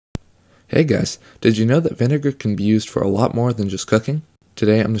Hey guys, did you know that vinegar can be used for a lot more than just cooking?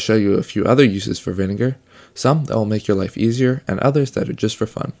 Today I'm going to show you a few other uses for vinegar, some that will make your life easier and others that are just for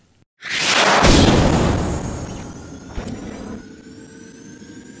fun.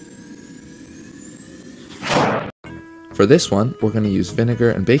 For this one, we're going to use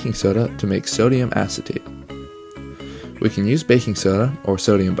vinegar and baking soda to make sodium acetate. We can use baking soda, or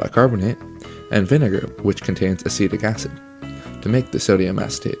sodium bicarbonate, and vinegar, which contains acetic acid, to make the sodium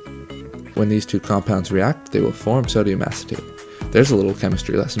acetate. When these two compounds react, they will form sodium acetate. There's a little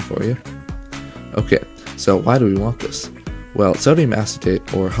chemistry lesson for you. Okay, so why do we want this? Well, sodium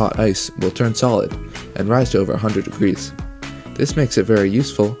acetate, or hot ice, will turn solid and rise to over 100 degrees. This makes it very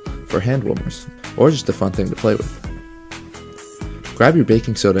useful for hand warmers, or just a fun thing to play with. Grab your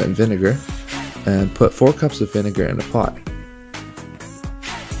baking soda and vinegar, and put 4 cups of vinegar in a pot.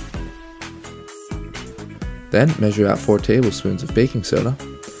 Then measure out 4 tablespoons of baking soda,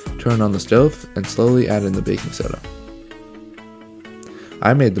 turn on the stove, and slowly add in the baking soda.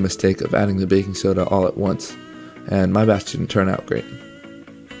 I made the mistake of adding the baking soda all at once, and my batch didn't turn out great.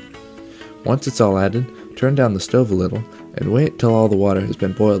 Once it's all added, turn down the stove a little and wait till all the water has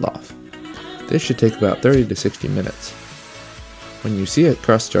been boiled off. This should take about 30 to 60 minutes. When you see a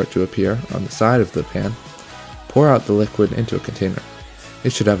crust start to appear on the side of the pan, pour out the liquid into a container.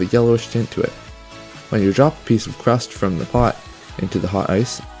 It should have a yellowish tint to it. When you drop a piece of crust from the pot into the hot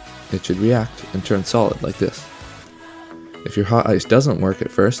ice, it should react and turn solid like this. If your hot ice doesn't work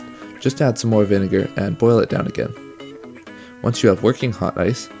at first, just add some more vinegar and boil it down again. Once you have working hot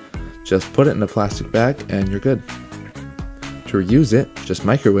ice, just put it in a plastic bag and you're good. To reuse it, just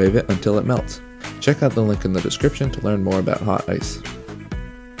microwave it until it melts. Check out the link in the description to learn more about hot ice.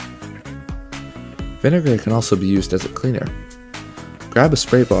 Vinegar can also be used as a cleaner. Grab a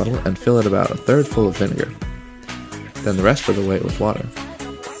spray bottle and fill it about 1/3 full of vinegar. Then the rest of the way with water.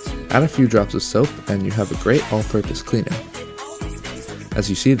 Add a few drops of soap and you have a great all-purpose cleaner. As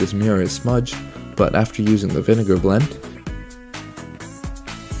you see, this mirror is smudged, but after using the vinegar blend,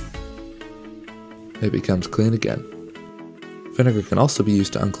 it becomes clean again. Vinegar can also be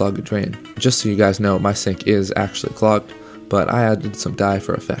used to unclog a drain. Just so you guys know, my sink is actually clogged, but I added some dye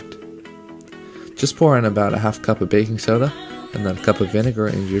for effect. Just pour in about 1/2 cup of baking soda and then a cup of vinegar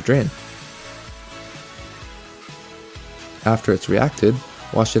into your drain. After it's reacted,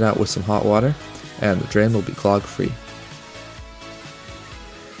 wash it out with some hot water and the drain will be clog free.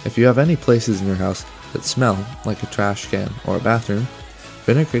 If you have any places in your house that smell like a trash can or a bathroom,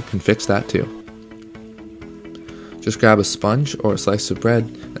 vinegar can fix that too. Just grab a sponge or a slice of bread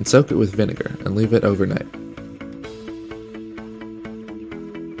and soak it with vinegar and leave it overnight.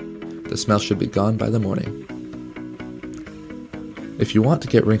 The smell should be gone by the morning. If you want to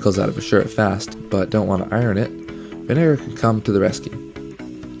get wrinkles out of a shirt fast but don't want to iron it, vinegar can come to the rescue.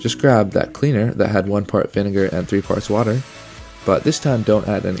 Just grab that cleaner that had 1 part vinegar and 3 parts water, but this time don't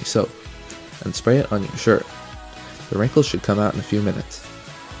add any soap, and spray it on your shirt. The wrinkles should come out in a few minutes.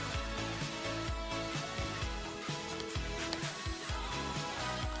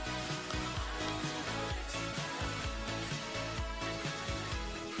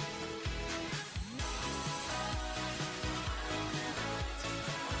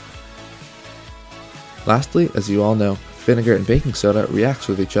 Lastly, as you all know, vinegar and baking soda reacts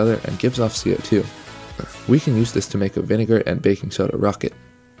with each other and gives off CO2. We can use this to make a vinegar and baking soda rocket.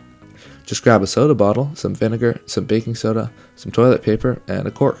 Just grab a soda bottle, some vinegar, some baking soda, some toilet paper, and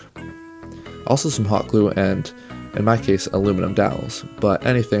a cork. Also some hot glue and, in my case, aluminum dowels, but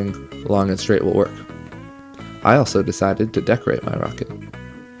anything long and straight will work. I also decided to decorate my rocket.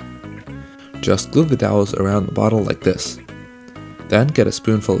 Just glue the dowels around the bottle like this. Then get a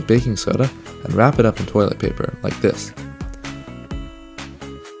spoonful of baking soda and wrap it up in toilet paper like this.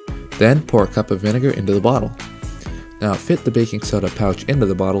 Then pour a cup of vinegar into the bottle. Now fit the baking soda pouch into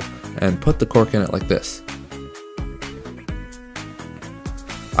the bottle and put the cork in it like this.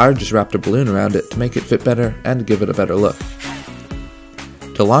 I just wrapped a balloon around it to make it fit better and to give it a better look.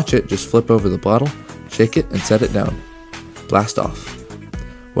 To launch it, just flip over the bottle, shake it, and set it down. Blast off.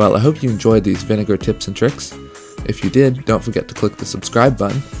 Well, I hope you enjoyed these vinegar tips and tricks. If you did, don't forget to click the subscribe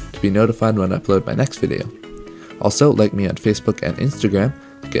button to be notified when I upload my next video. Also, like me on Facebook and Instagram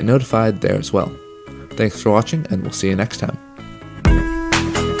to get notified there as well. Thanks for watching, and we'll see you next time.